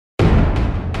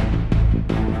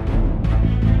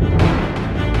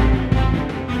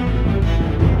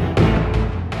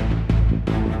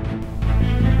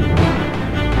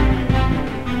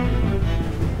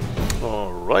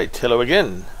Alright, hello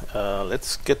again.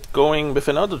 Let's get going with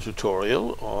another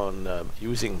tutorial on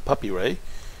using PuppyRay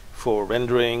for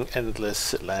rendering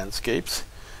endless landscapes.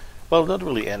 Well, not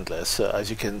really endless.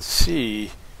 As you can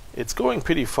see, it's going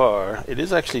pretty far. It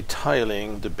is actually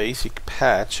tiling the basic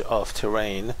patch of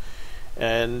terrain,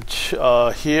 and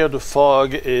here the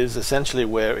fog is essentially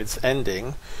where it's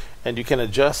ending, and you can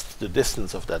adjust the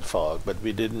distance of that fog, but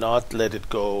we did not let it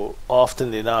go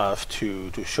often enough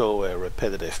to show a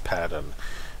repetitive pattern.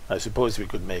 I suppose we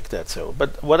could make that so.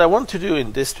 But what I want to do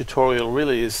in this tutorial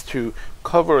really is to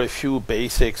cover a few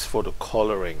basics for the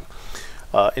coloring.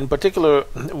 In particular,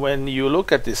 when you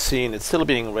look at this scene, it's still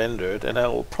being rendered, and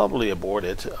I'll probably abort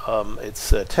it.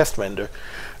 It's a test render.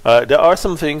 There are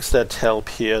some things that help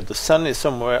here. The sun is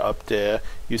somewhere up there.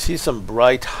 You see some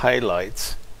bright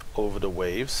highlights over the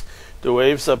waves. The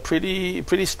waves are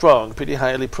pretty strong, pretty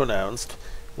highly pronounced.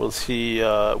 We'll see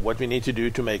what we need to do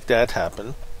to make that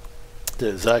happen.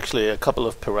 There's actually a couple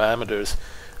of parameters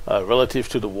relative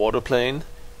to the water plane,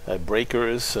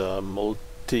 breakers,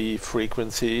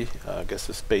 multi-frequency. I guess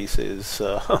the space is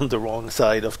on the wrong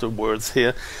side of the words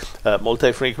here.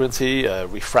 Multi-frequency,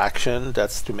 refraction,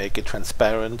 that's to make it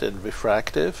transparent and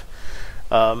refractive.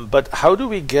 But how do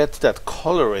we get that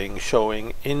coloring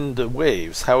showing in the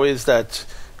waves? How is that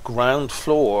ground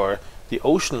floor, the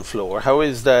ocean floor, how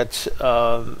is that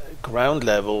ground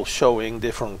level showing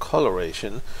different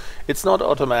coloration? It's not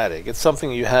automatic. It's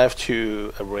something you have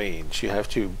to arrange. You have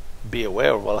to be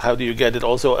aware of. Well, how do you get it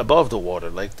also above the water?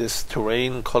 Like this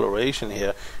terrain coloration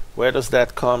here, where does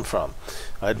that come from?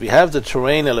 Right, we have the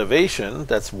terrain elevation,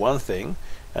 that's one thing.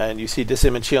 And you see this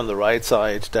image here on the right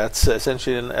side, that's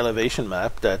essentially an elevation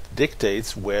map that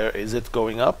dictates where is it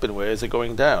going up and where is it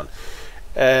going down.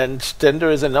 And then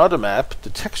there is another map,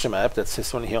 the texture map, that's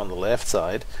this one here on the left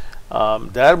side.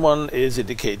 That one is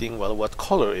indicating, well, what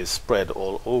color is spread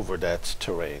all over that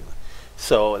terrain.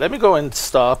 So let me go and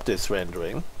stop this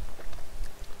rendering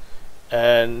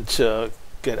and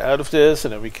get out of this,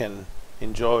 and then we can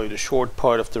enjoy the short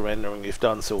part of the rendering we've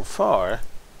done so far.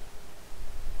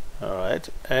 Alright,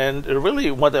 and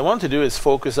really what I want to do is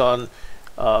focus on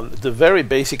the very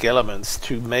basic elements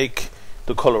to make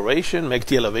the coloration, make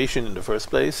the elevation in the first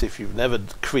place. If you've never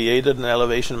created an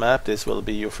elevation map, this will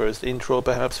be your first intro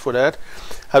perhaps for that.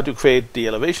 How to create the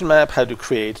elevation map, how to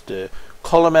create the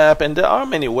color map, and there are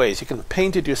many ways. You can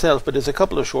paint it yourself, but there's a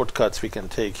couple of shortcuts we can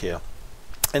take here.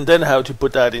 And then how to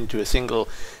put that into a single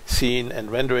scene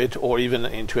and render it, or even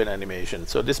into an animation.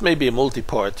 So this may be a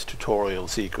multi-part tutorial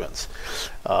sequence.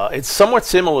 It's somewhat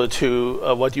similar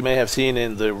to what you may have seen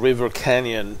in the river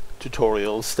canyon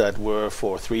tutorials that were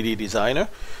for 3D Designer.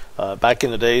 Back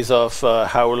in the days of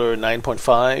Howler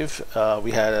 9.5,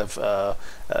 we had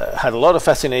a lot of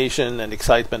fascination and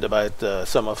excitement about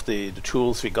some of the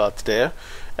tools we got there,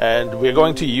 and we're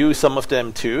going to use some of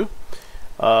them too.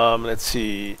 Let's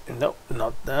see, no,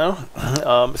 not now.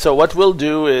 So what we'll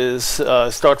do is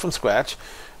start from scratch,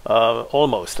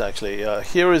 almost actually.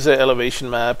 Here is an elevation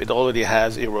map. It already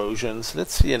has erosions.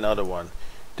 Let's see another one,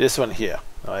 this one here.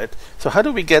 All right. So how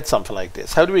do we get something like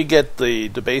this? How do we get the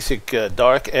basic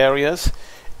dark areas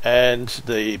and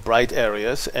the bright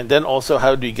areas, and then also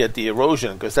how do you get the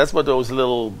erosion? Because that's what those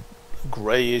little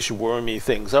grayish wormy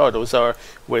things are. Those are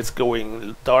where it's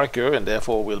going darker and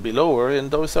therefore will be lower,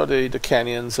 and those are the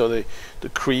canyons or the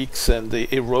creeks and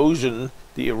the erosion,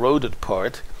 the eroded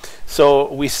part.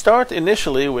 So we start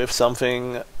initially with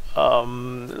something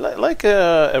like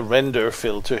a render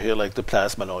filter here, like the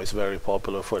plasma noise, very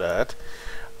popular for that.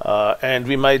 And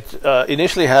we might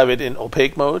initially have it in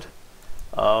opaque mode.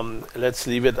 Let's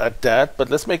leave it at that, but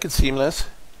let's make it seamless.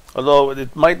 Although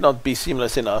it might not be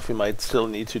seamless enough, we might still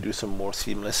need to do some more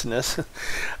seamlessness.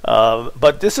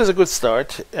 But this is a good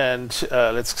start, and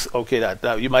let's OK that.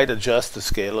 Now you might adjust the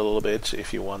scale a little bit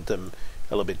if you want them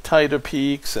a little bit tighter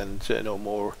peaks and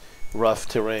more rough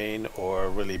terrain or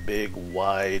really big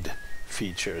wide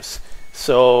features.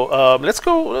 So let's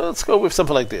go with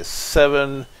something like this.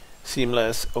 7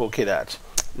 seamless, OK that.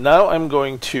 Now I'm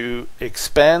going to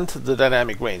expand the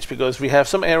dynamic range, because we have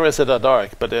some areas that are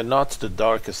dark, but they're not the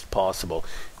darkest possible.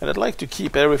 And I'd like to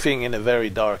keep everything in a very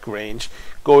dark range,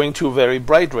 going to a very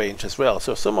bright range as well.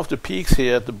 So some of the peaks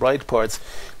here, the bright parts,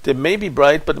 they may be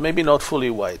bright, but maybe not fully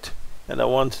white. And I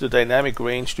want the dynamic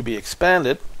range to be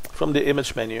expanded from the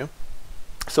image menu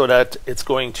so that it's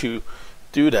going to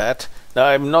do that. Now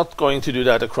I'm not going to do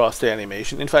that across the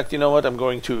animation. In fact, you know what? I'm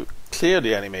going to clear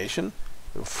the animation,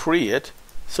 free it.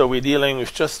 So we're dealing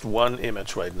with just one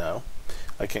image right now.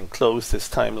 I can close this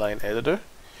timeline editor.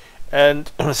 And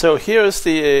so here's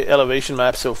the elevation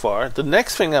map so far. The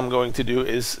next thing I'm going to do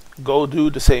is go do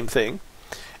the same thing.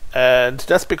 And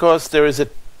that's because there is a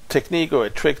technique or a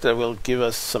trick that will give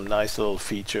us some nice little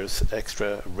features,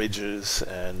 extra ridges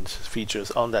and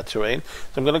features on that terrain.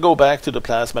 So I'm going to go back to the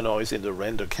plasma noise in the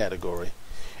render category.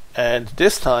 And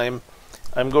this time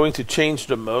I'm going to change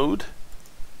the mode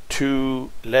to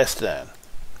less than.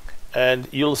 And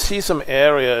you'll see some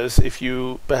areas, if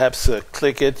you perhaps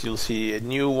click it, you'll see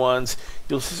new ones.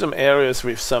 You'll see some areas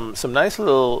with some nice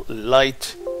little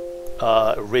light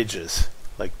ridges,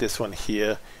 like this one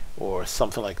here, or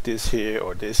something like this here,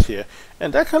 or this here,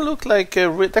 and that can look like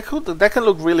that can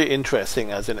look really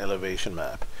interesting as an elevation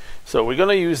map. So we're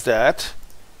going to use that,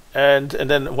 and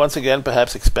then once again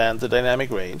perhaps expand the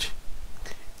dynamic range.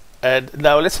 And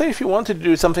now let's say if you wanted to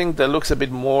do something that looks a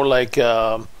bit more like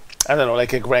I don't know,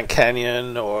 like a Grand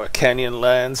Canyon or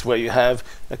Canyonlands, where you have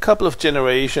a couple of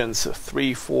generations,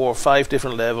 3, 4, 5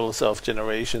 different levels of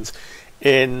generations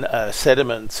in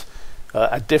sediments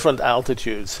at different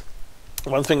altitudes.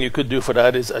 One thing you could do for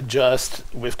that is adjust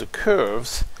with the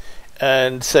curves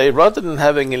and say, rather than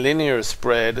having a linear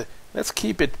spread, let's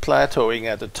keep it plateauing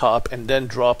at the top and then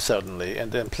drop suddenly,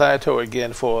 and then plateau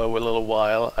again for a little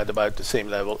while at about the same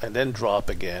level and then drop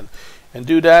again, and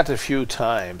do that a few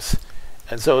times.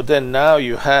 And so then now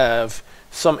you have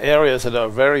some areas that are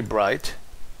very bright,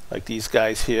 like these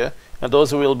guys here, and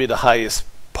those will be the highest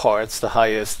parts, the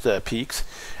highest peaks.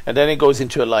 And then it goes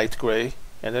into a light gray,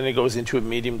 and then it goes into a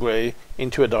medium gray,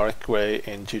 into a dark gray,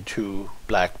 into 2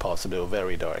 black, possibly, or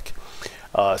very dark.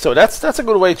 So that's a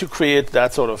good way to create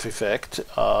that sort of effect.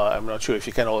 I'm not sure if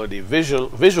you can already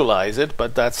visualize it,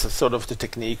 but that's sort of the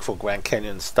technique for Grand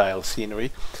Canyon style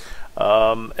scenery.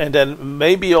 And then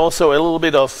maybe also a little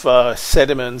bit of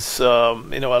sediments,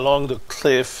 along the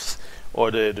cliffs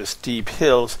or the steep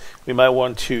hills. We might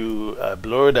want to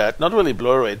blur that, not really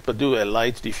blur it, but do a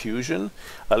light diffusion.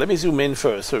 Let me zoom in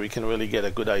first so we can really get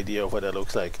a good idea of what that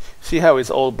looks like. See how it's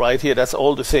all bright here? That's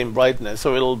all the same brightness,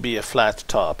 so it'll be a flat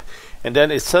top. And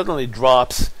then it suddenly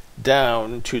drops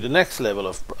down to the next level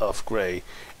of gray.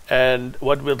 And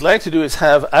what we'd like to do is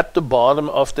have at the bottom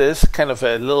of this kind of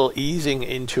a little easing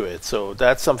into it. So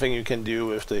that's something you can do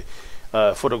with the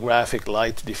photographic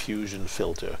light diffusion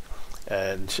filter.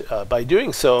 And by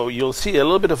doing so, you'll see a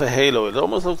little bit of a halo. It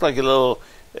almost looks like a little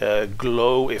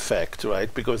glow effect,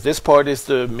 right? Because this part is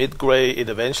the mid-gray it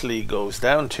eventually goes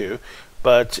down to.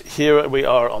 But here we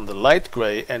are on the light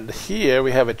gray, and here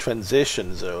we have a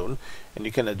transition zone. And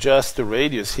you can adjust the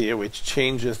radius here, which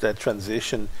changes that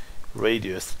transition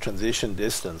radius, transition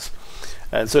distance.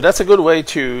 And so that's a good way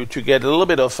to get a little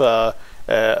bit of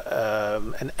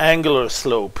an angular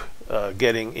slope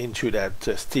getting into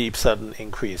that steep sudden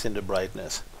increase in the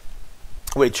brightness,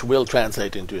 which will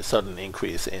translate into a sudden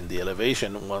increase in the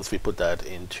elevation once we put that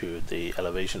into the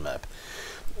elevation map.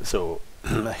 So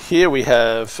here we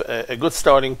have a good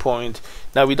starting point.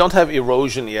 Now we don't have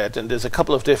erosion yet, and there's a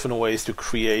couple of different ways to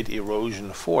create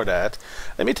erosion for that.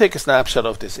 Let me take a snapshot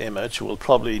of this image. We'll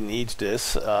probably need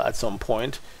this at some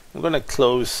point. I'm going to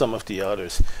close some of the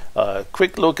others.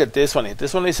 Quick look at this one.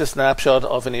 This one is a snapshot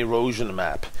of an erosion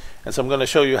map. And so I'm going to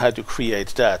show you how to create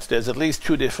that. There's at least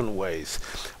 2 different ways.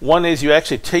 One is you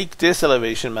actually take this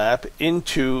elevation map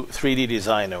into 3D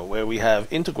Designer, where we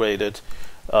have integrated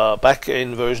back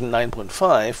in version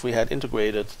 9.5 we had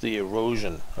integrated the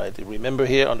erosion, right? Remember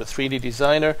here on the 3D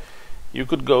Designer you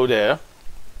could go there,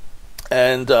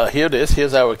 and here it is.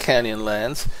 Here's our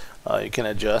Canyonlands. You can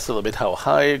adjust a little bit how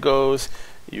high it goes.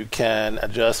 You can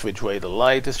adjust which way the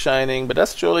light is shining, but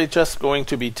that's really just going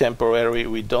to be temporary.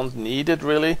 We don't need it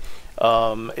really.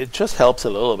 It just helps a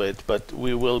little bit, but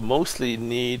we will mostly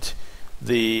need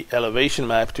the elevation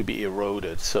map to be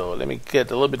eroded. So let me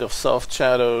get a little bit of soft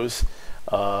shadows,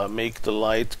 make the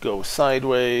light go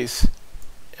sideways,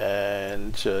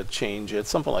 and change it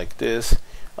something like this.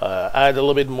 Add a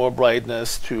little bit more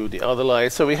brightness to the other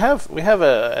light. So we have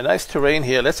a nice terrain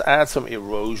here. Let's add some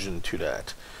erosion to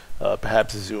that.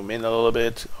 Perhaps zoom in a little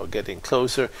bit or getting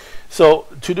closer. So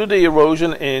to do the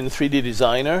erosion in 3D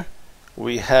Designer,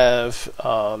 we have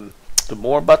the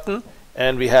More button,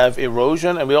 and we have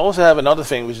erosion, and we also have another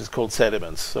thing which is called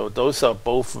sediments. So those are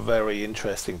both very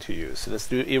interesting to use. So let's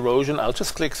do erosion. I'll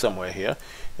just click somewhere here,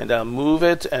 and I'll move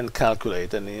it and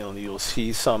calculate, and you'll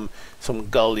see some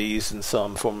gullies and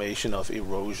some formation of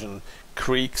erosion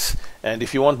creeks. And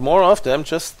if you want more of them,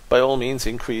 just by all means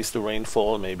increase the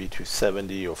rainfall maybe to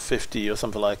 70 or 50 or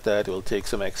something like that. It will take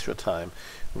some extra time.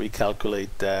 Recalculate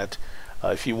that.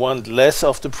 If you want less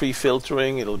of the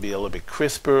pre-filtering, it'll be a little bit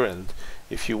crisper. And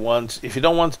if you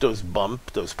don't want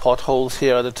those potholes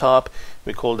here at the top,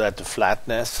 we call that the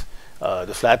flatness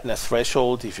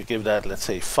threshold. If you give that, let's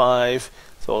say 5,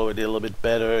 it's already a little bit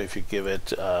better. If you give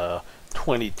it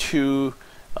 22,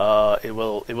 it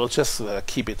will just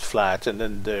keep it flat, and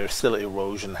then there's still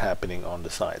erosion happening on the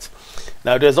sides.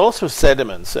 Now there's also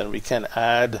sediments, and we can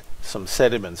add some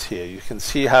sediments here. You can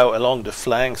see how along the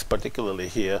flanks, particularly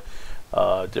here,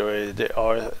 there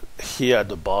are here at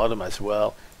the bottom as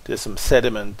well, there's some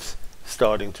sediment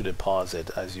starting to deposit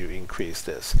as you increase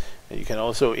this. And you can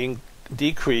also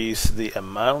decrease the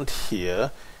amount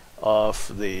here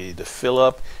of the fill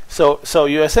up. So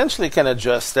you essentially can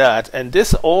adjust that, and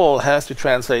this all has to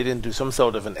translate into some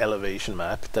sort of an elevation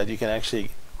map that you can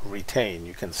actually retain.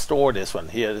 You can store this one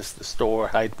here. This is the store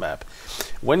height map.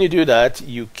 When you do that,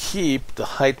 you keep the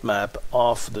height map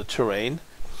of the terrain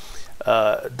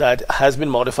that has been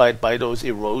modified by those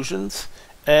erosions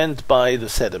and by the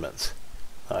sediments.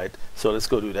 Right. So let's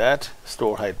go do that.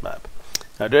 Store height map.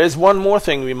 Now there is one more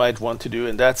thing we might want to do,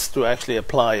 and that's to actually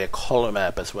apply a color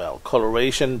map as well.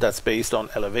 Coloration that's based on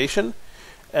elevation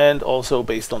and also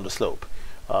based on the slope.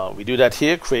 We do that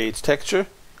here, create texture,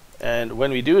 and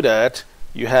when we do that,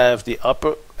 you have the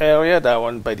upper area, that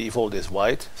one by default is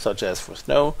white, such as for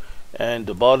snow, and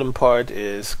the bottom part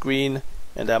is green,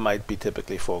 and that might be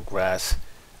typically for grass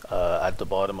at the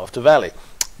bottom of the valley.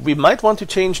 We might want to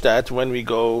change that when we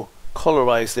go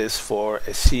colorize this for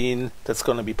a scene that's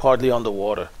going to be partly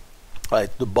underwater. Right,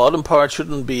 the bottom part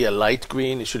shouldn't be a light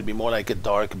green, it should be more like a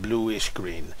dark bluish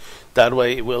green. That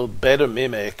way it will better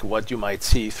mimic what you might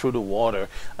see through the water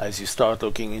as you start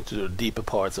looking into the deeper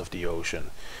parts of the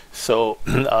ocean. So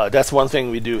that's one thing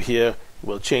we do here.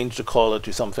 We'll change the color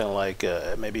to something like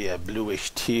maybe a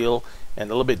bluish teal and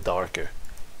a little bit darker.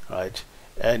 Right.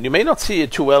 And you may not see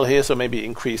it too well here, so maybe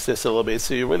increase this a little bit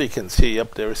so you really can see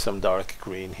up there is some dark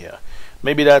green here.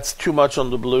 Maybe that's too much on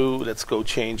the blue. Let's go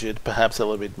change it perhaps a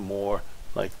little bit more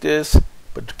like this,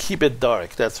 but keep it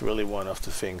dark. That's really one of the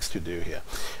things to do here.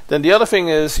 Then the other thing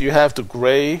is you have the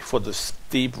gray for the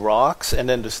steep rocks and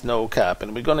then the snow cap,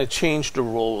 and we're going to change the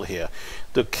role here.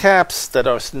 The caps that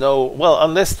are snow, well,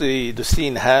 unless the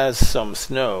scene has some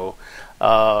snow,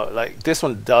 like this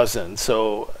one doesn't,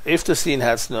 so if the scene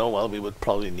had snow, well, we would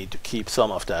probably need to keep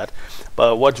some of that.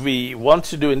 But what we want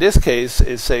to do in this case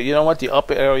is say, you know what, the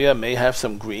upper area may have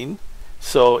some green,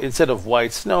 so instead of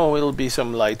white snow, it'll be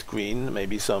some light green,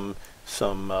 maybe some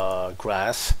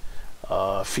grass,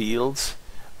 fields,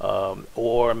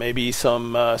 or maybe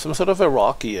some sort of a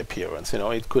rocky appearance. You know,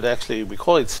 it could actually, we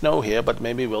call it snow here, but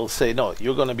maybe we'll say, no,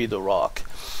 you're going to be the rock.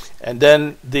 And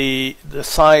then the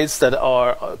sides that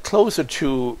are closer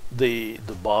to the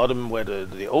bottom where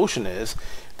the ocean is,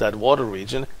 that water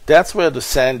region, that's where the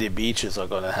sandy beaches are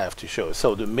going to have to show.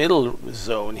 So the middle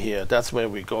zone here, that's where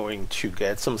we're going to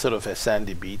get some sort of a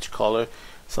sandy beach color,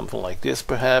 something like this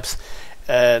perhaps.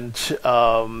 And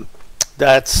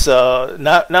that's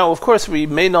now of course we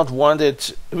may not want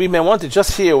it, we may want it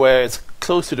just here where it's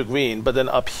close to the green, but then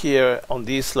up here on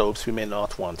these slopes we may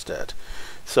not want that.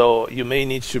 So you may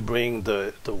need to bring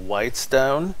the whites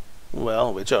down,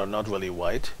 well, which are not really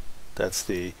white. That's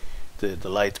the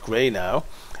light gray now.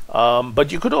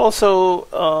 But you could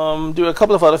also do a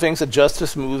couple of other things, adjust the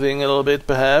smoothing a little bit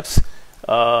perhaps,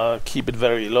 keep it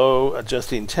very low,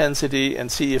 adjust the intensity,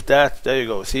 and see if that, there you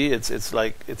go, see, it's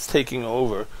like it's taking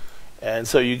over. And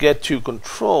so you get to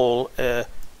control a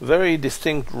very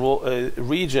distinct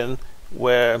region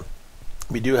where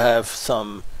we do have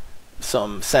some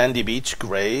sandy beach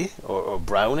gray or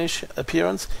brownish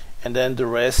appearance, and then the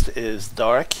rest is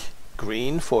dark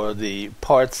green for the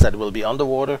parts that will be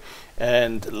underwater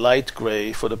and light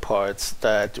gray for the parts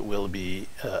that will be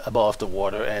above the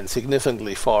water and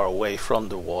significantly far away from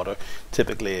the water,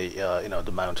 typically you know,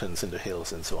 the mountains and the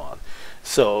hills and so on.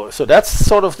 So that's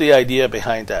sort of the idea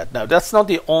behind that. Now that's not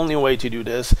the only way to do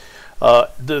this.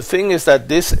 The thing is that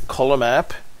this color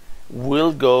map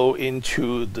will go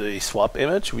into the swap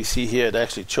image. We see here it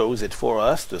actually chose it for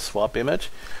us, the swap image,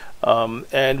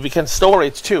 and we can store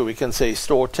it too. We can say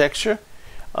store texture,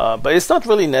 but it's not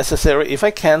really necessary. If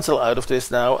I cancel out of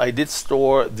this now, I did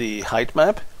store the height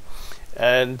map,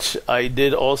 and I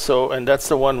did also, and that's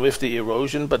the one with the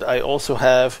erosion, but I also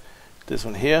have this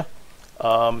one here.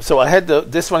 So I had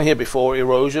this one here before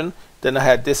erosion, then I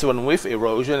had this one with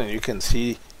erosion, and you can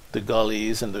see the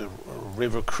gullies and the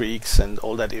river creeks and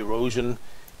all that erosion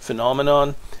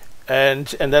phenomenon, and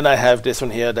then I have this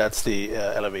one here, that's the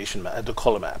elevation map, the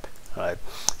color map. Right.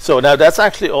 So now that's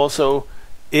actually also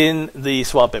in the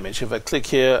swap image. If I click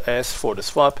here S for the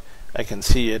swap, I can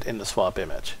see it in the swap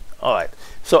image. All right.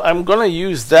 So I'm going to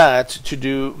use that to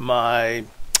do my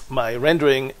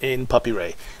rendering in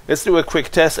PuppyRay. Let's do a quick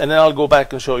test, and then I'll go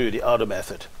back and show you the other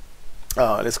method.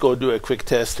 Let's go do a quick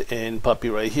test in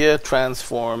PuppyRay here.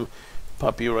 Transform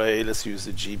PuppyRay. Let's use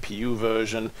the GPU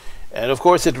version. And of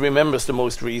course, it remembers the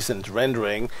most recent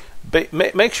rendering.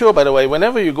 Make sure, by the way,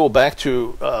 whenever you go back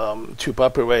to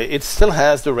PuppyRay, it still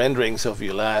has the renderings of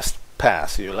your last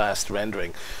pass, your last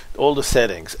rendering, all the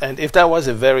settings. And if that was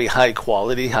a very high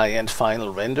quality, high-end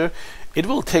final render, it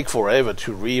will take forever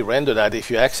to re-render that if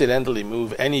you accidentally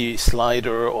move any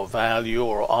slider or value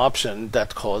or option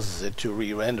that causes it to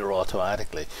re-render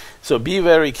automatically. So be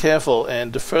very careful,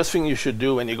 and the first thing you should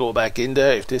do when you go back in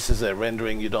there, if this is a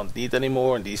rendering you don't need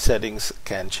anymore and these settings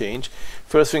can change,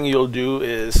 first thing you'll do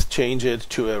is change it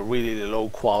to a really low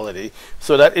quality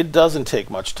so that it doesn't take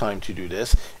much time to do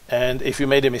this, and if you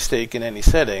made a mistake in any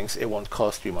settings, it won't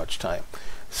cost you much time.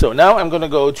 So now I'm going to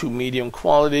go to medium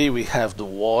quality. We have the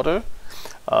water.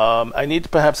 I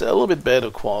need perhaps a little bit better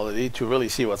quality to really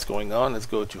see what's going on. Let's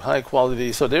go to high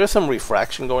quality. So there's some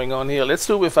refraction going on here. Let's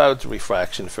do without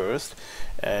refraction first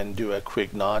and do a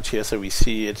quick notch here so we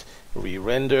see it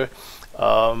re-render.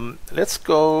 Let's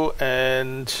go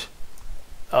and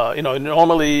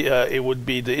normally it would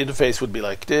be, the interface would be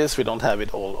like this. We don't have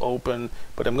it all open,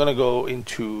 but I'm going to go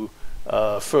into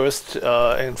first,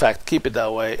 in fact, keep it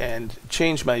that way and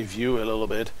change my view a little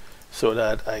bit so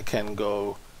that I can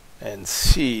go and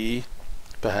see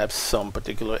perhaps some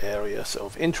particular areas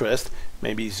of interest.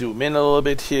 Maybe zoom in a little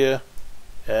bit here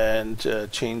and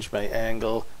change my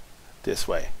angle this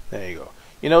way. There you go.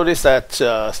 You notice that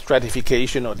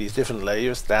stratification or these different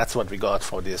layers, that's what we got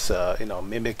for this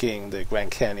mimicking the Grand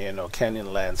Canyon or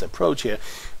Canyonlands approach here,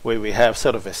 where we have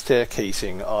sort of a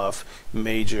staircasing of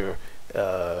major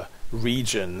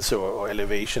regions or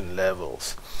elevation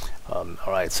levels.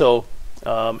 Alright, so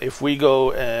if we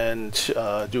go and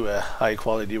do a high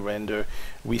quality render,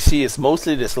 we see it's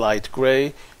mostly this light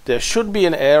gray. There should be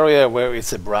an area where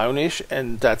it's a brownish,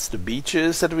 and that's the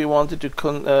beaches that we wanted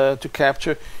to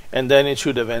capture, and then it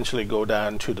should eventually go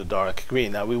down to the dark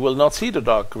green. Now we will not see the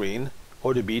dark green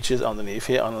or the beaches underneath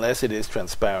here unless it is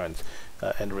transparent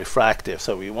and refractive.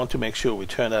 So we want to make sure we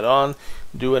turn that on,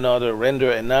 do another render,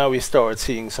 and now we start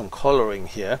seeing some coloring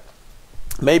here.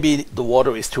 Maybe the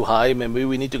water is too high. Maybe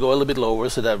we need to go a little bit lower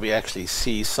so that we actually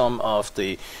see some of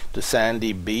the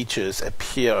sandy beaches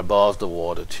appear above the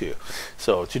water too.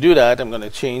 So to do that, I'm going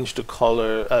to change the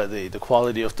color, the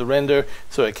quality of the render,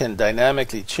 so I can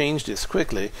dynamically change this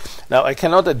quickly. Now I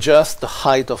cannot adjust the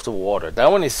height of the water.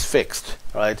 That one is fixed,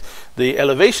 right? The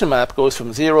elevation map goes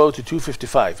from 0 to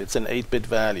 255. It's an 8-bit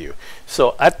value.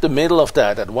 So at the middle of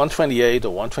that, at 128 or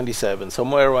 127,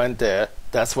 somewhere around there,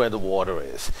 that's where the water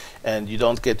is, and you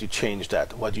don't get to change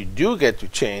that. What you do get to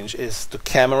change is the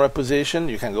camera position.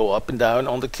 You can go up and down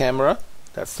on the camera.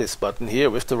 That's this button here.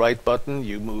 With the right button,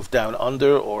 you move down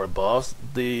under or above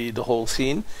the whole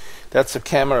scene. That's the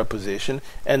camera position.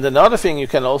 And another thing you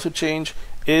can also change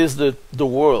is the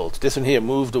world. This one here,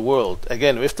 move the world.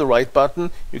 Again, with the right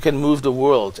button, you can move the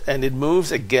world, and it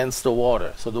moves against the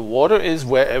water. So the water is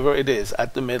wherever it is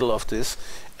at the middle of this,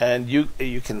 and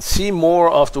you can see more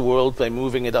of the world by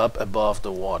moving it up above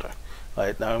the water.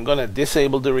 Right, now I'm going to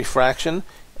disable the refraction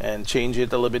and change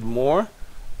it a little bit more,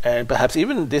 and perhaps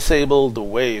even disable the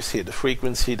waves here, the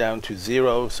frequency down to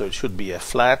 0, so it should be a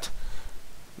flat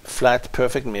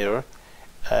perfect mirror.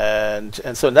 And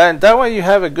so that way you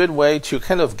have a good way to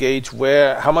kind of gauge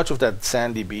how much of that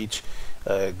sandy beach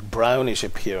brownish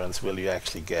appearance will you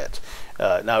actually get.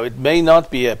 Now it may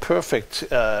not be a perfect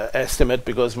estimate,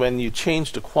 because when you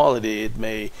change the quality it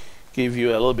may give you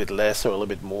a little bit less or a little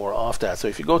bit more of that. So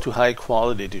if you go to high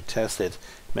quality to test it,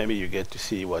 maybe you get to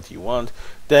see what you want.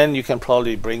 Then you can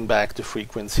probably bring back the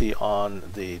frequency on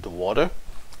the water,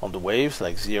 on the waves,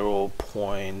 like 0.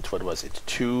 What was it,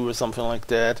 2 or something like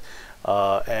that,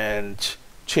 and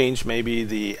change maybe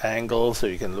the angle so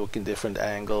you can look in different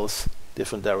angles,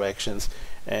 different directions,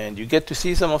 and you get to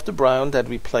see some of the brown that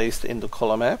we placed in the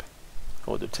color map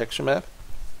or the texture map,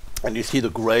 and you see the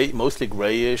gray, mostly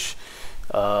grayish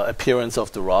appearance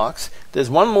of the rocks. There's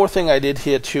one more thing I did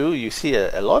here too. You see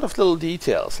a lot of little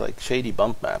details like shady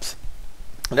bump maps.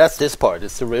 That's this part.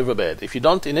 It's the riverbed. If you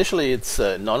don't initially, it's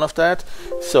none of that,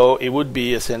 so it would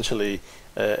be essentially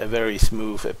a very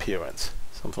smooth appearance,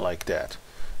 something like that.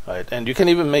 Right, and you can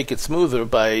even make it smoother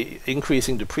by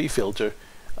increasing the pre-filter,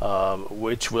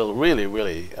 which will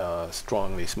really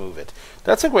strongly smooth it.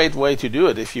 That's a great way to do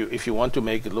it if you want to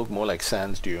make it look more like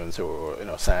sand dunes or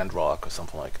sand rock or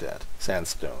something like that,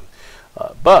 sandstone.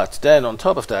 But then on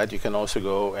top of that, you can also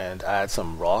go and add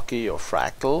some rocky or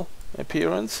fractal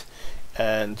appearance,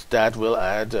 and that will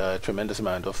add a tremendous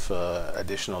amount of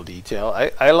additional detail.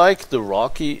 I like the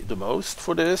rocky the most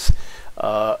for this,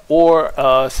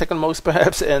 or second most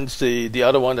perhaps, and the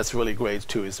other one that's really great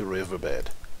too is the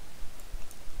riverbed.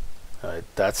 Right,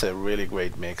 that's a really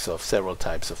great mix of several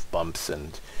types of bumps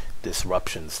and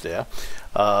disruptions there.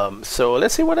 So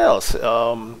let's see what else.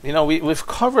 You know, we've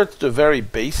covered the very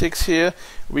basics here.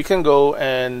 We can go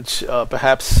and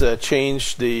perhaps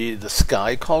change the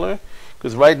sky color,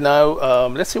 because right now,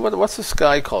 let's see what's the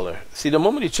sky color. See, the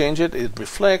moment you change it, it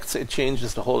reflects, it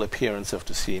changes the whole appearance of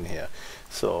the scene here.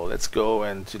 So let's go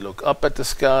and look up at the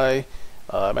sky.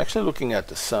 I'm actually looking at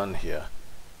the sun here.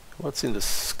 What's in the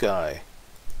sky?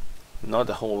 Not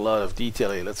a whole lot of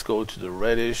detail here. Let's go to the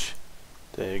reddish.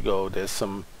 There you go. There's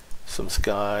some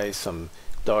sky, some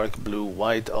dark blue,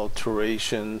 white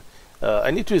alteration. I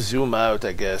need to zoom out,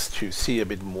 I guess, to see a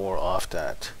bit more of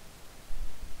that.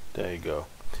 There you go.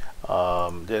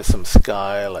 There's some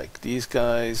sky like these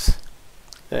guys.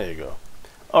 There you go.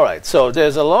 Alright, so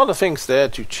there's a lot of things there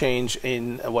to change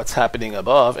in what's happening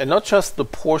above, and not just the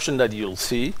portion that you'll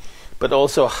see, but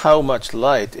also how much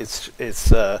light it's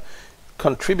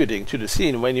contributing to the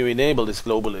scene when you enable this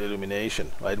global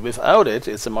illumination. Right? Without it,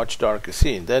 it's a much darker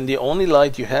scene. Then the only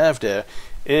light you have there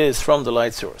is from the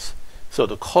light source. So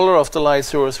the color of the light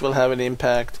source will have an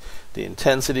impact, the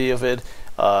intensity of it,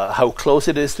 how close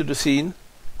it is to the scene.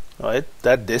 Right?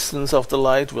 That distance of the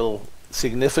light will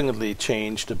significantly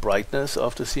change the brightness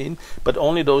of the scene, but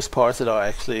only those parts that are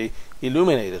actually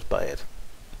illuminated by it.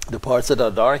 The parts that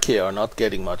are dark here are not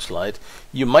getting much light.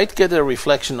 You might get a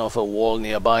reflection of a wall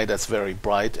nearby that's very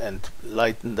bright and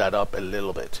lighten that up a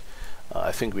little bit.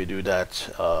 I think we do that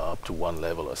up to one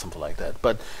level or something like that.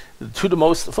 But for the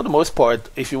most part,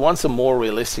 if you want some more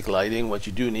realistic lighting, what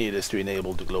you do need is to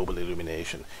enable the global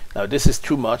illumination. Now this is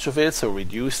too much of it, so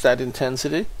reduce that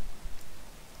intensity.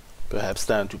 Perhaps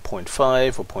down to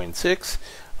 0.5 or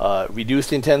 0.6. Reduce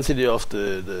the intensity of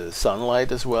the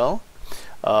sunlight as well.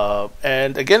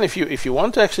 And again, if you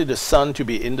want actually the sun to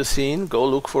be in the scene, go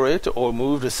look for it, or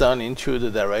move the sun into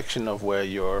the direction of where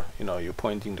you're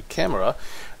pointing the camera.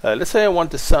 Let's say I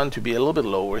want the sun to be a little bit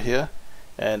lower here,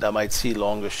 and I might see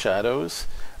longer shadows.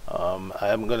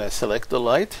 I'm going to select the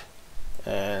light,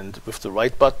 and with the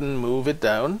right button, move it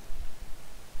down,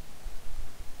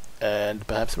 and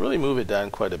perhaps really move it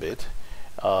down quite a bit.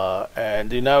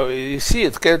 And you see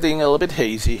it's getting a little bit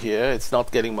hazy here. It's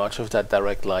not getting much of that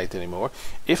direct light anymore.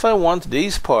 If I want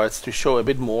these parts to show a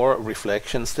bit more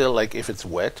reflection still, like if it's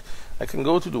wet, I can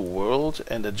go to the world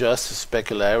and adjust the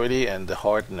specularity and the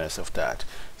hardness of that.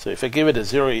 So if I give it a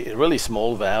really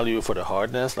small value for the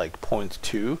hardness, like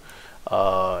 0.2,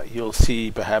 you'll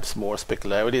see perhaps more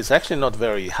specularity. It's actually not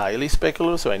very highly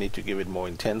specular, so I need to give it more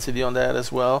intensity on that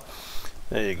as well.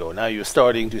 There you go. Now you're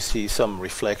starting to see some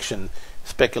reflection,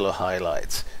 specular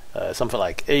highlights. Something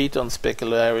like 8 on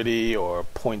specularity, or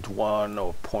 0.1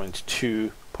 or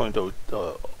 0.2, 0.1,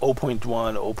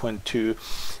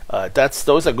 0.2.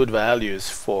 Those are good values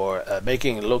for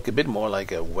making it look a bit more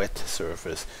like a wet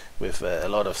surface with a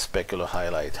lot of specular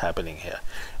highlight happening here.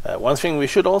 One thing we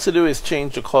should also do is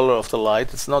change the color of the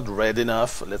light. It's not red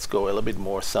enough. Let's go a little bit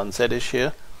more sunsetish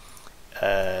here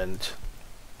and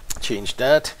change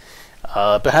that.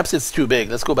 Perhaps it's too big.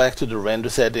 Let's go back to the render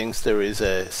settings. There is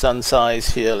a sun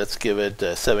size here. Let's give it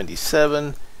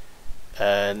 77,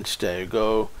 and there you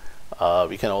go.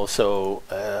 We can also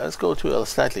let's go to a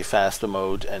slightly faster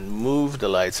mode and move the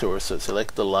light source. So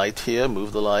select the light here,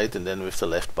 move the light, and then with the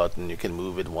left button you can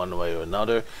move it one way or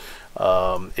another.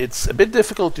 It's a bit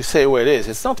difficult to say where it is.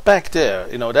 It's not back there.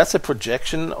 That's a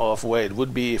projection of where it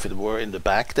would be if it were in the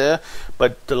back there,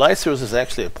 but the light source is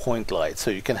actually a point light,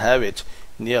 so you can have it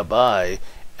nearby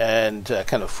and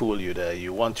kind of fool you there.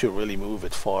 You want to really move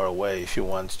it far away if you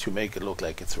want to make it look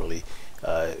like it's really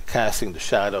casting the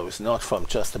shadows, not from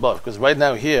just above, because right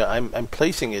now here I'm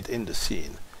placing it in the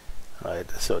scene, right?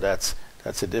 So that's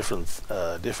a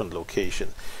different location.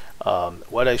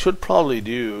 What I should probably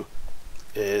do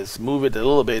is move it a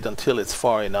little bit until it's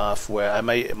far enough where I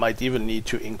might even need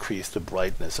to increase the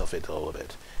brightness of it a little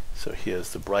bit. So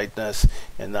here's the brightness,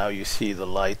 and now you see the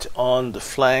light on the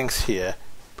flanks here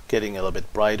getting a little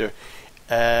bit brighter.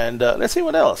 And let's see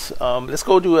what else. Let's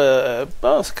go to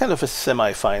kind of a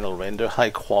semi-final render, high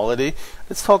quality.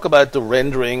 Let's talk about the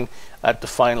rendering at the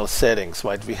final settings.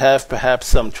 Right, we have perhaps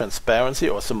some transparency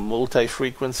or some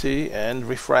multi-frequency and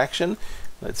refraction.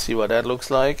 Let's see what that looks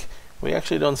like. We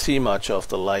actually don't see much of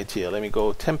the light here. Let me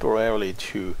go temporarily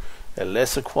to a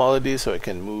lesser quality so I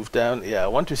can move down. Yeah, I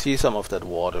want to see some of that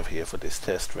water here for this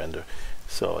test render.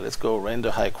 So let's go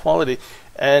render high quality.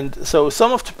 And so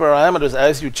some of the parameters,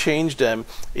 as you change them,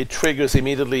 it triggers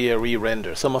immediately a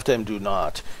re-render. Some of them do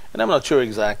not. And I'm not sure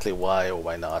exactly why or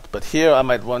why not. But here I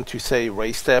might want to say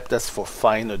ray step, that's for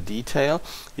finer detail.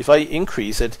 If I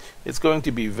increase it, it's going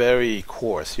to be very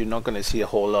coarse. You're not going to see a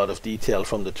whole lot of detail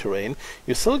from the terrain.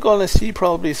 You're still going to see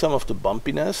probably some of the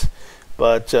bumpiness.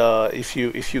 But if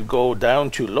you go down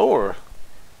to lower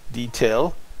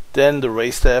detail, then the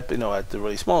ray step, at the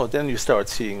really small, then you start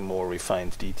seeing more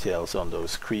refined details on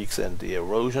those creeks and the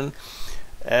erosion.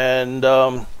 And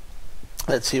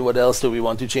let's see, what else do we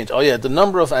want to change? Oh yeah, the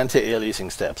number of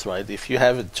anti-aliasing steps, right? If you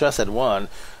have it just at one,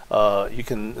 you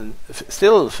can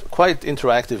still quite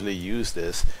interactively use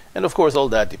this. And of course, all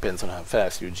that depends on how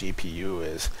fast your GPU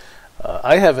is.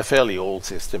 I have a fairly old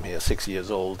system here, 6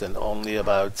 years old, and only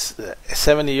about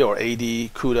 70 or 80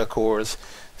 CUDA cores.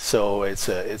 So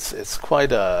it's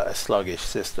quite a sluggish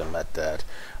system at that.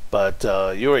 But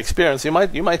your experience, you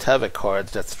might have a card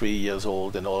that's 3 years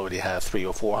old and already have 300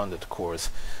 or 400 cores.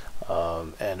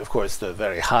 And of course, the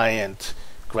very high-end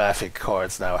graphic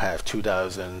cards now have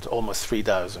 2,000, almost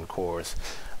 3,000 cores.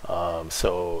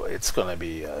 So it's going to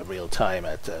be real time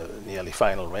at nearly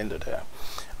final render there.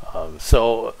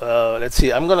 So let's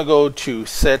see. I'm going to go to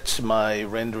set my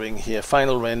rendering here.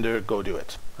 Final render. Go do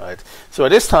it. Right. So at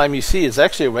this time, you see it's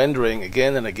actually rendering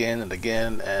again and again and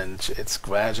again, and it's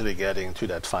gradually getting to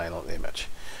that final image.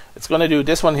 It's going to do,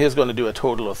 this one here is going to do a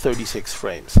total of 36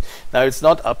 frames. Now it's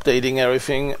not updating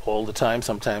everything all the time.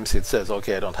 Sometimes it says,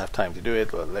 okay, I don't have time to do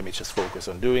it. Well, let me just focus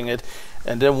on doing it.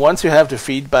 And then once you have the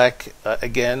feedback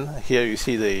again, here you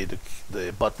see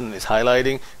the button is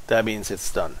highlighting. That means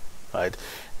it's done. Right.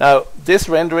 Now this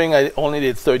rendering, I only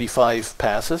did 35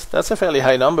 passes. That's a fairly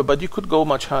high number, but you could go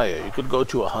much higher. You could go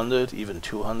to 100, even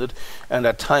 200, and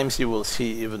at times you will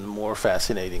see even more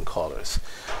fascinating colors.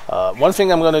 One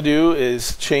thing I'm going to do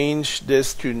is change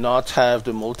this to not have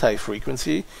the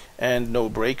multi-frequency and no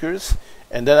breakers,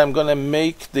 and then I'm going to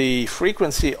make the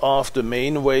frequency of the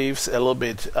main waves a little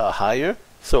bit higher,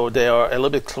 so they are a little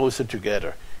bit closer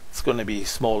together. It's going to be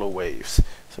smaller waves.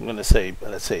 So I'm going to say,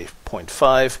 let's say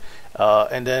 0.5,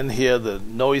 and then here the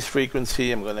noise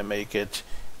frequency, I'm going to make it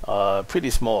pretty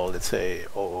small, let's say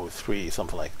 0.03,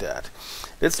 something like that.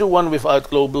 Let's do one without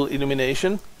global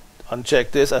illumination.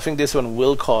 Uncheck this. I think this one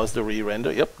will cause the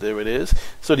re-render. Yep, there it is.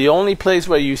 So the only place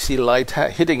where you see light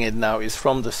hitting it now is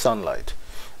from the sunlight.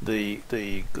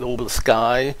 The global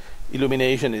sky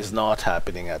illumination is not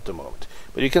happening at the moment.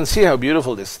 But you can see how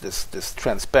beautiful this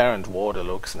transparent water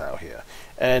looks now here.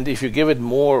 And if you give it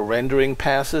more rendering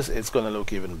passes, it's going to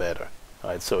look even better.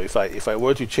 Right? So if I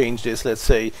were to change this, let's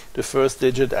say the first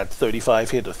digit at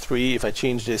 35 here to 3, if I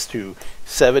change this to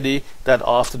 70, that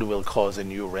often will cause a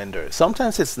new render.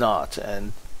 Sometimes it's not,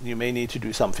 and you may need to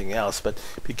do something else. But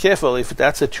be careful, if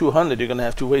that's a 200, you're going to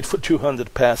have to wait for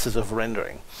 200 passes of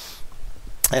rendering.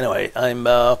 Anyway,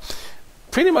 I'm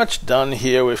pretty much done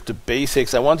here with the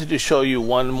basics. I wanted to show you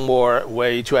one more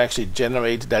way to actually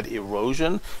generate that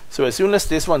erosion. So as soon as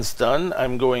this one's done,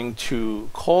 I'm going to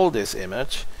call this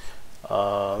image.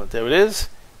 There it is.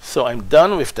 So I'm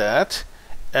done with that,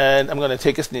 and I'm going to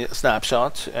take a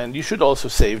snapshot, and you should also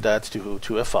save that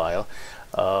to a file.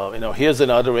 Here's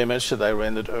another image that I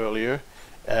rendered earlier,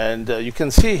 and you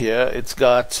can see here it's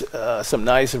got some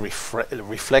nice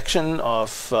reflection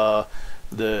of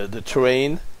the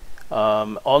terrain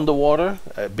on the water,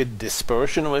 a bit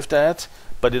dispersion with that,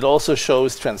 but it also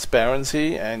shows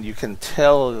transparency, and you can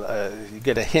tell, you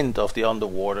get a hint of the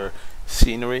underwater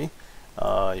scenery.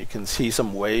 You can see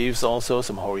some waves also,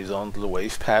 some horizontal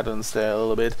wave patterns there a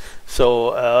little bit.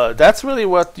 So that's really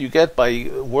what you get by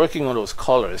working on those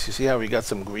colors. You see how we got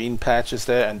some green patches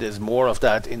there, and there's more of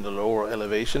that in the lower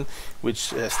elevation,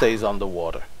 which stays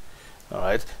underwater. All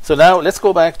right, so now let's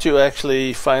go back to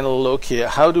actually final look here.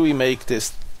 How do we make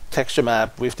this texture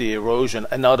map with the erosion?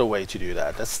 Another way to do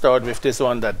that. Let's start with this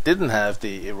one that didn't have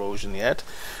the erosion yet.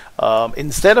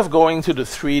 Instead of going to the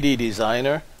 3D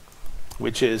designer,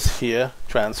 which is here,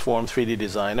 transform 3D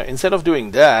designer, instead of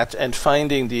doing that and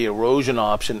finding the erosion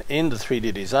option in the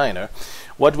 3D designer,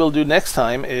 what we'll do next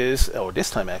time is, or this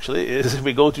time actually, is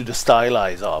we go to the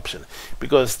stylize option,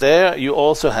 because there you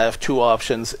also have two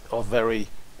options of very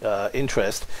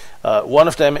interest. One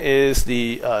of them is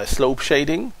the slope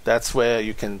shading. That's where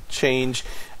you can change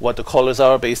what the colors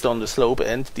are based on the slope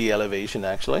and the elevation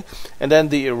actually, and then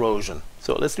the erosion.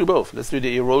 So let's do both. Let's do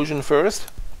the erosion first,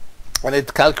 and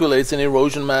it calculates an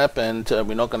erosion map, and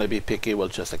we're not going to be picky, we'll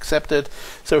just accept it.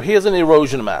 So here's an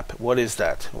erosion map. What is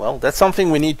that? Well, that's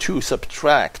something we need to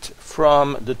subtract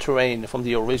from the terrain, from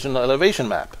the original elevation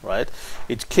map, right?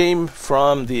 It came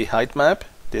from the height map,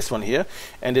 this one here,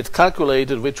 and it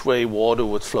calculated which way water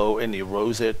would flow and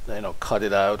erode it, cut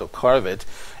it out or carve it,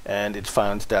 and it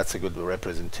found that's a good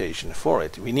representation for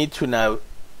it. We need to now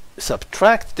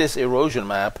subtract this erosion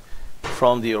map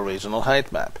from the original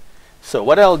height map. So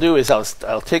what I'll do is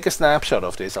I'll take a snapshot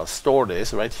of this, I'll store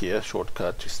this right here,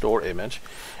 shortcut to store image,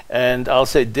 and I'll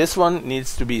say this one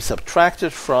needs to be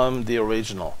subtracted from the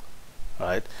original,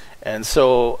 right? And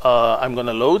so I'm going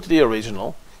to load the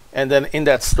original, and then in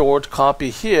that stored copy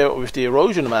here with the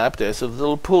erosion map, there's a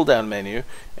little pull down menu,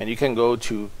 and you can go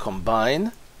to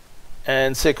combine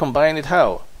and say combine it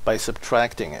how? By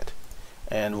subtracting it.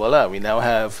 And voila, we now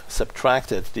have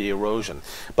subtracted the erosion.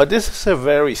 But this is a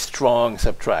very strong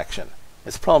subtraction.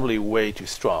 It's probably way too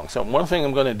strong. So one thing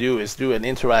I'm going to do is do an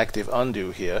interactive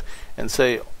undo here and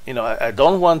say, I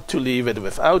don't want to leave it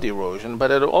without erosion,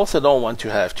 but I also don't want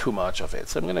to have too much of it.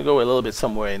 So I'm going to go a little bit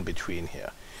somewhere in between here.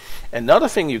 Another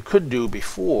thing you could do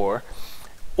before,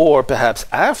 or perhaps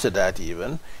after that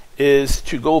even, is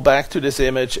to go back to this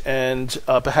image and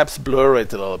perhaps blur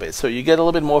it a little bit, so you get a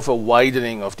little bit more of a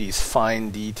widening of these fine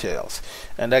details,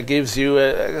 and that gives you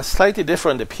a slightly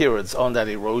different appearance on that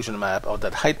erosion map or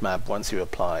that height map once you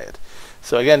apply it.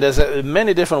 So again, there's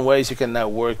many different ways you can now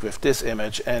work with this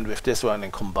image and with this one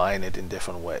and combine it in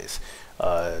different ways.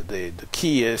 The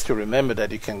key is to remember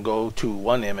that you can go to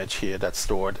one image here that's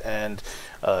stored and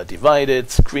divide it,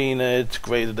 screen it,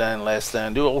 greater than, less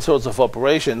than, do all sorts of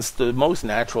operations. The most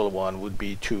natural one would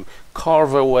be to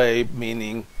carve away,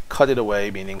 meaning cut it away,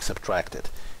 meaning subtract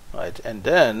it, right? And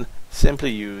then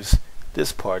simply use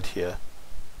this part here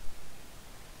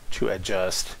to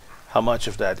adjust how much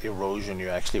of that erosion you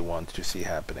actually want to see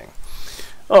happening.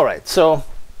 All right, so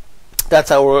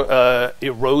that's our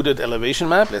eroded elevation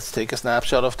map. Let's take a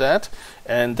snapshot of that,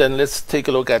 and then let's take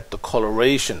a look at the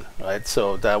coloration, right?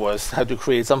 So that was how to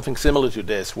create something similar to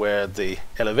this, where the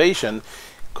elevation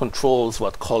controls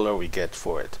what color we get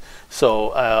for it.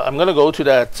 So I'm going to go to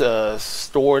that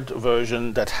stored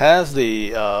version that has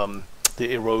the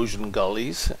erosion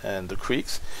gullies and the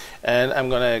creeks, and I'm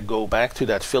going to go back to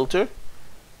that filter.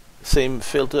 Same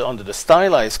filter under the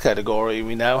stylized category.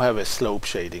 We now have a slope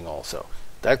shading also.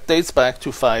 That dates back to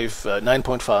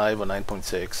 9.5 or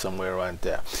 9.6, somewhere around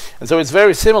there. And so it's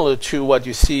very similar to what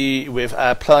you see with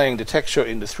applying the texture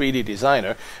in the 3D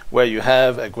designer, where you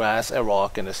have a grass, a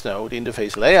rock, and a snow. The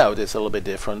interface layout is a little bit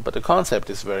different, but the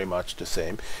concept is very much the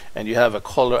same. And you have a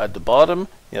color at the bottom,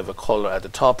 you have a color at the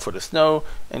top for the snow,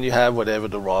 and you have whatever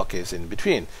the rock is in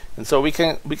between. And so we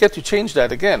get to change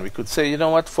that again. We could say, you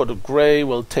know what, for the gray,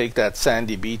 we'll take that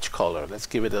sandy beach color. Let's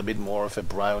give it a bit more of a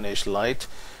brownish light.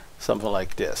 Something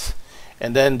like this.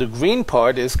 And then the green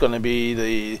part is going to be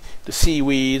the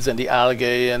seaweeds and the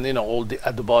algae and all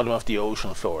at the bottom of the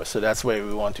ocean floor. So that's where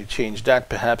we want to change that,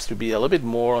 perhaps to be a little bit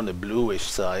more on the bluish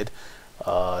side,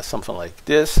 something like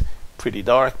this. Pretty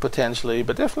dark potentially,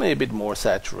 but definitely a bit more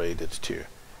saturated too.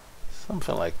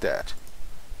 Something like that.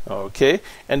 Okay,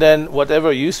 and then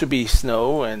whatever used to be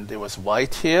snow and it was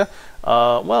white here,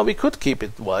 well, we could keep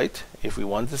it white if we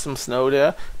wanted some snow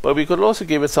there, but we could also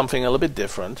give it something a little bit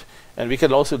different, and we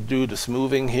can also do the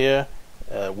smoothing here,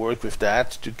 work with that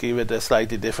to give it a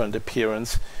slightly different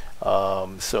appearance.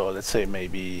 So let's say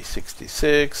maybe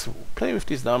 66. Play with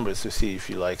these numbers to see if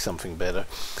you like something better,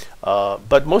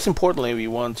 but most importantly we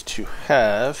want to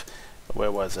have,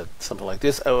 where was it, something like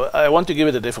this. I want to give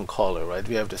it a different color, right?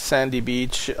 We have the sandy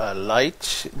beach,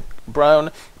 light brown.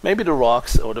 Maybe the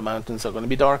rocks or the mountains are going to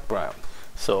be dark brown.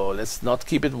 So let's not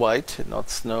keep it white, not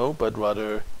snow, but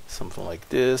rather something like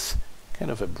this, kind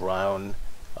of a brown,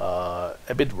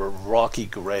 a bit rocky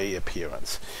gray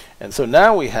appearance. And so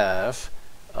now we have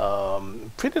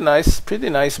pretty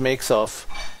nice mix of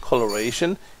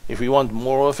coloration. If we want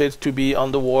more of it to be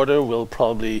underwater, we'll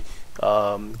probably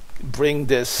bring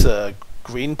this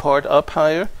green part up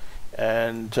higher,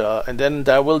 and then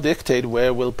that will dictate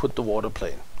where we'll put the water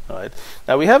plane. Right.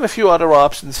 Now we have a few other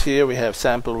options here. We have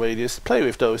sample radius. Play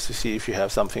with those to see if you have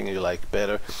something you like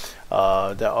better.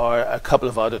 There are a couple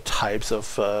of other types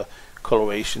of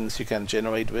colorations you can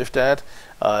generate with that.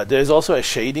 There's also a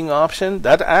shading option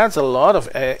that adds a lot of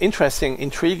interesting,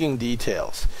 intriguing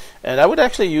details. And I would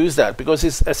actually use that because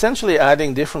it's essentially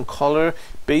adding different color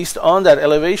based on that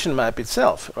elevation map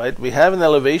itself. Right? We have an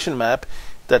elevation map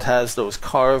that has those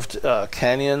carved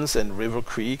canyons and river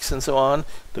creeks and so on,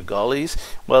 the gullies.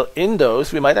 Well, in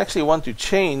those we might actually want to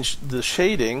change the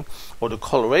shading or the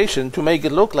coloration to make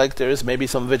it look like there is maybe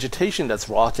some vegetation that's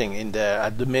rotting in there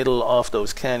at the middle of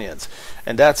those canyons,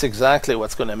 and that's exactly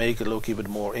what's going to make it look even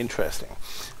more interesting.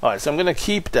 Alright, so I'm going to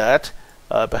keep that,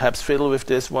 perhaps fiddle with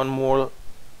this one more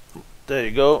There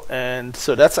you go. And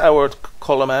so that's our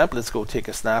color map. Let's go take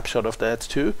a snapshot of that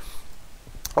too.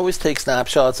 Always take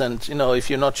snapshots, and you know, if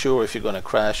you're not sure if you're going to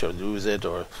crash or lose it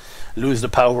or lose the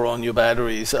power on your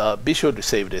batteries, be sure to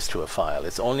save this to a file.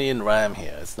 It's only in RAM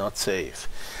here. It's not safe.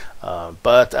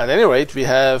 But at any rate, we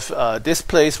have this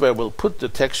place where we'll put the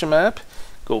texture map.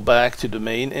 Go back to the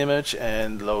main image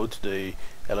and load the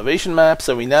elevation map.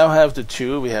 So we now have the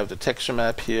two. We have the texture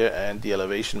map here and the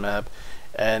elevation map,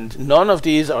 and none of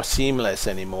these are seamless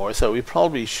anymore, so we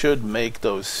probably should make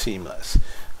those seamless.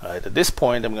 Right, at this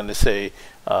point I'm going to say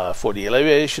for the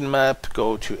elevation map,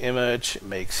 go to image,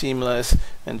 make seamless,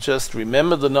 and just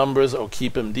remember the numbers or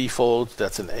keep them default.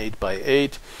 That's an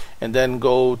 8x8, and then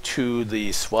go to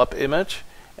the swap image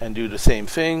and do the same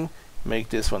thing. Make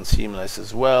this one seamless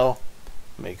as well,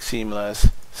 make seamless,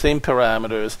 same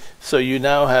parameters, so you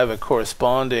now have a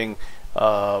corresponding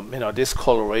this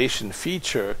coloration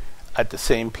feature at the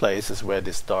same place as where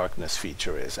this darkness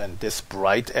feature is. And this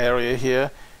bright area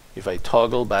here, if I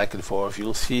toggle back and forth,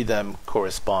 you'll see them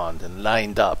correspond and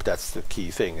lined up. That's the key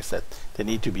thing, is that they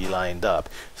need to be lined up.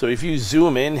 So if you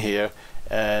zoom in here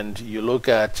and you look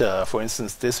at for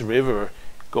instance this river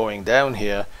going down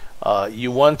here,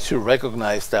 you want to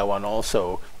recognize that one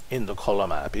also in the color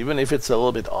map, even if it's a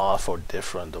little bit off or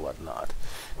different or whatnot.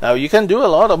 Now you can do a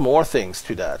lot of more things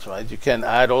to that, right? You can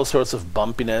add all sorts of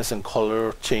bumpiness and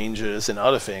color changes and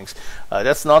other things.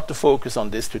 That's not the focus on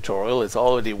this tutorial. It's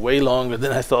already way longer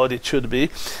than I thought it should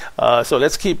be. So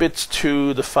let's keep it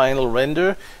to the final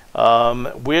render.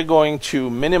 We're going to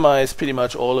minimize pretty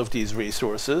much all of these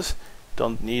resources.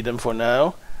 Don't need them for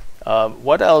now.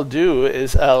 What I'll do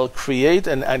is I'll create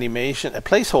an animation, a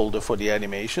placeholder for the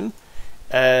animation,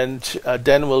 and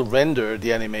then we'll render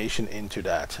the animation into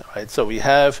that. Right? So we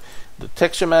have the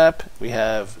texture map, we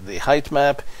have the height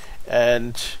map,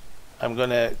 and I'm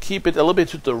going to keep it a little bit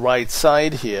to the right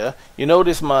side here. You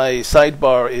notice my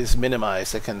sidebar is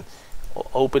minimized. I can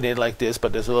open it like this,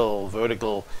 but there's a little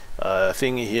vertical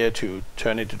thingy here to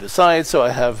turn it to the side, so I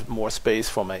have more space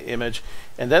for my image.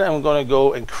 And then I'm going to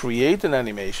go and create an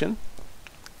animation.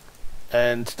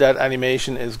 And that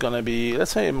animation is going to be,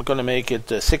 let's say I'm going to make it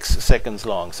 6 seconds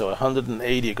long, so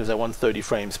 180, because I want 30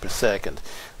 frames per second.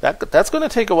 That's going to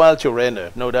take a while to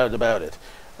render, no doubt about it.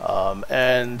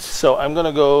 And so I'm going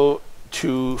to go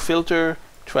to Filter,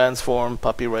 Transform,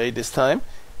 PuppyRay this time,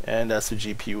 and that's the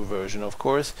GPU version, of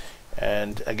course.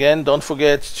 And again, don't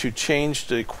forget to change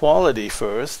the quality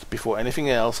first before anything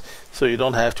else, so you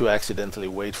don't have to accidentally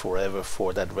wait forever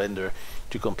for that render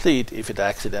to complete if it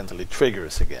accidentally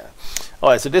triggers again.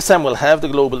 Alright, so this time we'll have the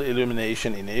global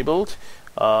illumination enabled.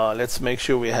 Let's make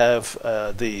sure we have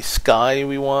the sky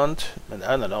we want, and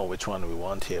I don't know which one we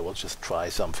want here. We'll just try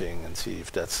something and see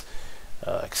if that's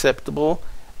acceptable.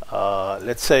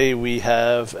 Let's say we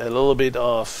have a little bit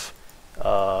of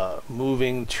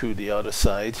moving to the other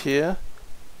side here,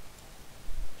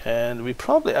 and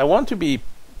I want to be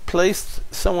placed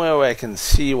somewhere where I can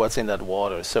see what's in that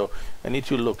water, so I need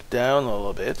to look down a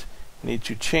little bit. I need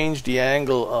to change the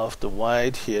angle of the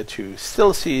wide here to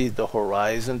still see the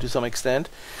horizon to some extent,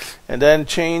 and then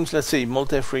change, let's say,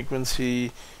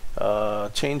 multi-frequency,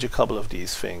 change a couple of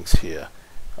these things here.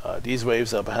 These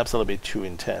waves are perhaps a little bit too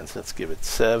intense. Let's give it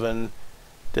 7.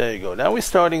 There you go. Now we're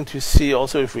starting to see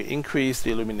also if we increase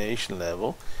the illumination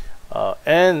level.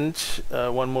 And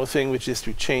one more thing, which is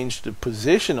to change the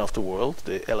position of the world,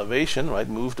 the elevation, right?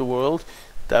 Move the world.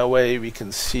 That way we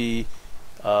can see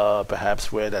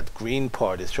perhaps where that green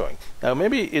part is showing. Now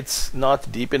maybe it's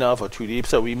not deep enough or too deep,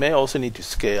 so we may also need to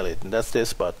scale it, and that's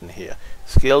this button here.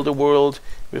 Scale the world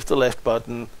with the left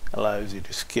button allows you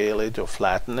to scale it or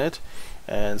flatten it.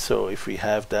 And so if we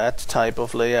have that type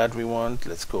of layout we want,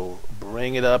 let's go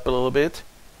bring it up a little bit,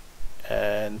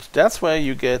 and that's where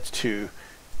you get to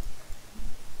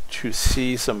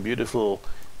see some beautiful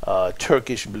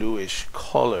turkish bluish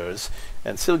colors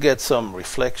and still get some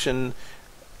reflection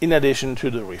in addition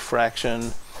to the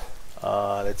refraction.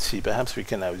 Let's see, perhaps we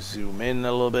can now zoom in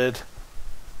a little bit,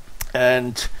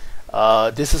 and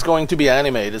this is going to be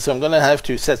animated, so I'm going to have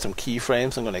to set some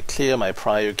keyframes. I'm going to clear my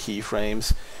prior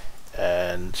keyframes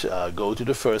and go to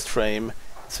the first frame,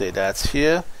 say that's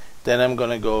here. Then I'm going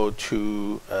to go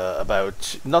to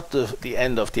about not the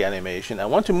end of the animation. I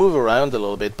want to move around a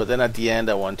little bit, but then at the end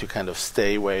I want to kind of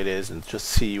stay where it is and just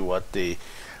see what the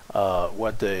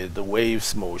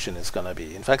waves motion is going to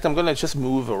be. In fact, I'm going to just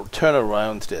move or turn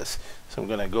around this. So I'm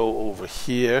going to go over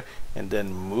here and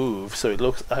then move, so it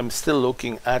looks, I'm still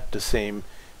looking at the same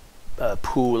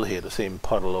pool here, the same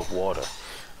puddle of water,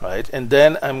 right? And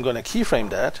then I'm going to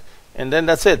keyframe that, and then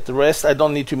that's it. The rest I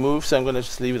don't need to move, so I'm going to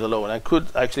just leave it alone. I could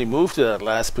actually move to that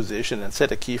last position and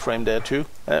set a keyframe there too.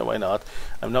 Why not?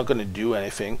 I'm not going to do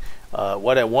anything.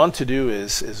 What I want to do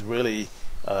is really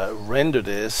render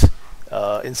this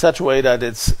in such a way that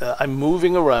it's I'm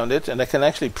moving around it, and I can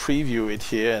actually preview it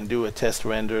here and do a test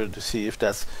render to see if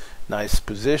that's nice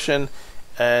position.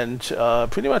 And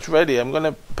pretty much ready. I'm going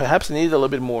to perhaps need a little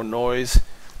bit more noise.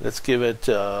 Let's give it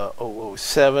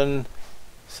 007,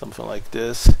 something like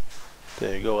this.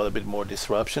 There you go, a little bit more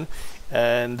disruption.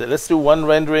 And let's do one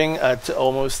rendering at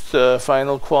almost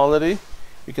final quality.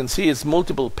 You can see it's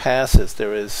multiple passes.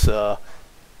 There's 1,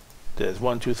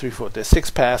 2, 3, 4. There's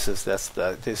 6 passes.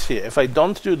 This here. If I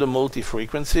don't do the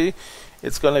multi-frequency,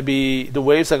 it's going to be, the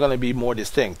waves are going to be more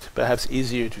distinct, perhaps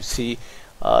easier to see.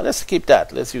 Let's keep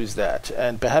that. Let's use that,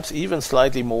 and perhaps even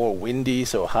slightly more windy,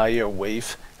 so higher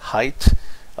wave height.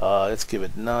 Let's give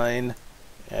it 9,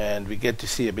 and we get to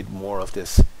see a bit more of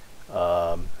this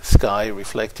sky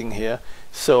reflecting here.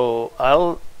 So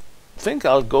I'll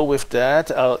go with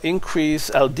that. I'll decrease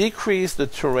the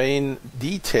terrain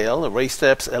detail, the race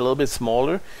steps, a little bit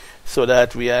smaller, so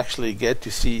that we actually get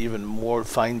to see even more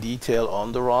fine detail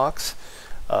on the rocks.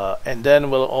 And then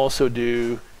we'll also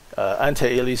do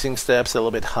anti-aliasing steps a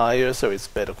little bit higher, so it's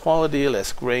better quality,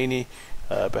 less grainy,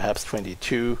 perhaps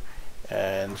 22,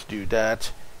 and do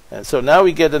that. And so now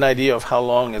we get an idea of how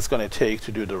long it's going to take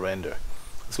to do the render.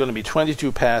 It's going to be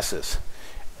 22 passes,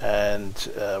 and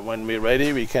when we're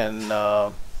ready, we can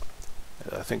I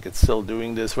think it's still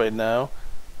doing this right now.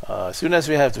 As soon as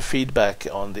we have the feedback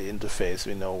on the interface,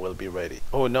 we know we'll be ready.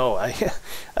 Oh no, I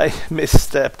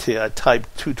misstepped here. I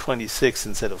typed 226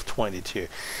 instead of 22.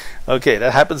 Okay,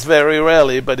 that happens very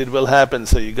rarely, but it will happen,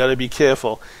 so you got to be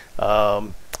careful.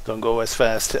 Don't go as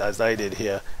fast as I did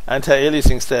here.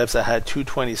 Anti-aliasing steps, I had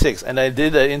 226, and I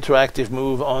did an interactive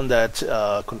move on that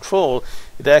control.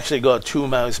 It actually got 2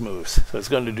 mouse moves, so it's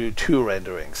going to do 2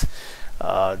 renderings.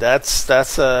 That's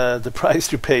the price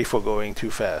to pay for going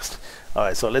too fast. All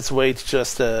right, so let's wait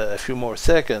just a few more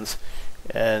seconds,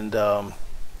 and that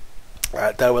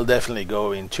will definitely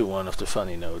go into one of the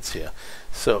funny notes here.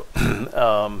 So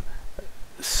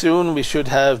soon we should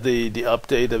have the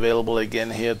update available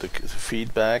again here, the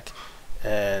feedback,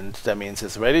 and that means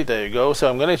it's ready. There you go. So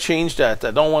I'm going to change that.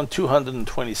 I don't want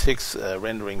 226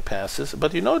 rendering passes,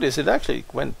 but you notice it actually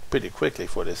went pretty quickly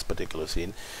for this particular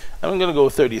scene. I'm going to go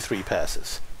 33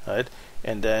 passes, right?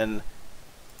 And then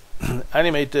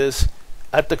animate this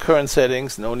at the current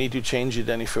settings, no need to change it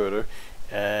any further,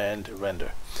 and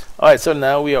render. Alright, so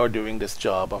now we are doing this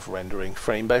job of rendering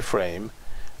frame by frame,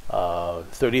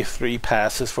 33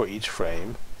 passes for each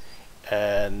frame,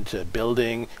 and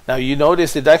building. Now you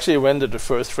notice it actually rendered the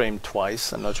first frame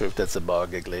twice. I'm not sure if that's a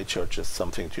bug, a glitch, or just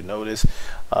something to notice.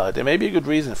 There may be a good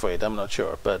reason for it, I'm not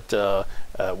sure, but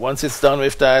once it's done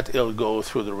with that, it'll go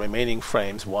through the remaining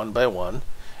frames one by one.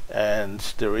 And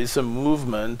there is a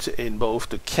movement in both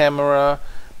the camera,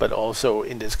 but also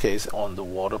in this case on the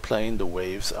water plane. The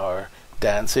waves are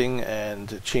dancing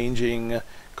and changing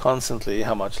constantly,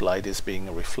 how much light is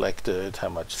being reflected, how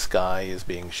much sky is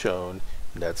being shown,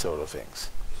 that sort of things.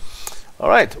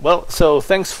 Alright, well, so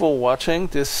thanks for watching.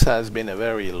 This has been a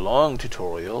very long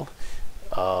tutorial.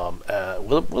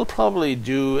 We'll probably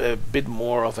do a bit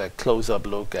more of a close-up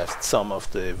look at some of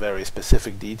the very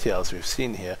specific details we've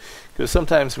seen here, because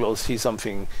sometimes we'll see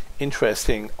something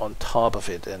interesting on top of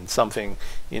it, and something,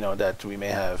 you know, that we may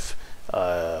have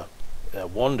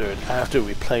wondered after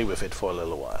we play with it for a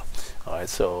little while. Alright,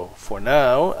 so for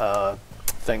now,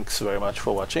 thanks very much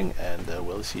for watching, and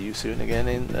we'll see you soon again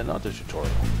in another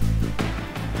tutorial.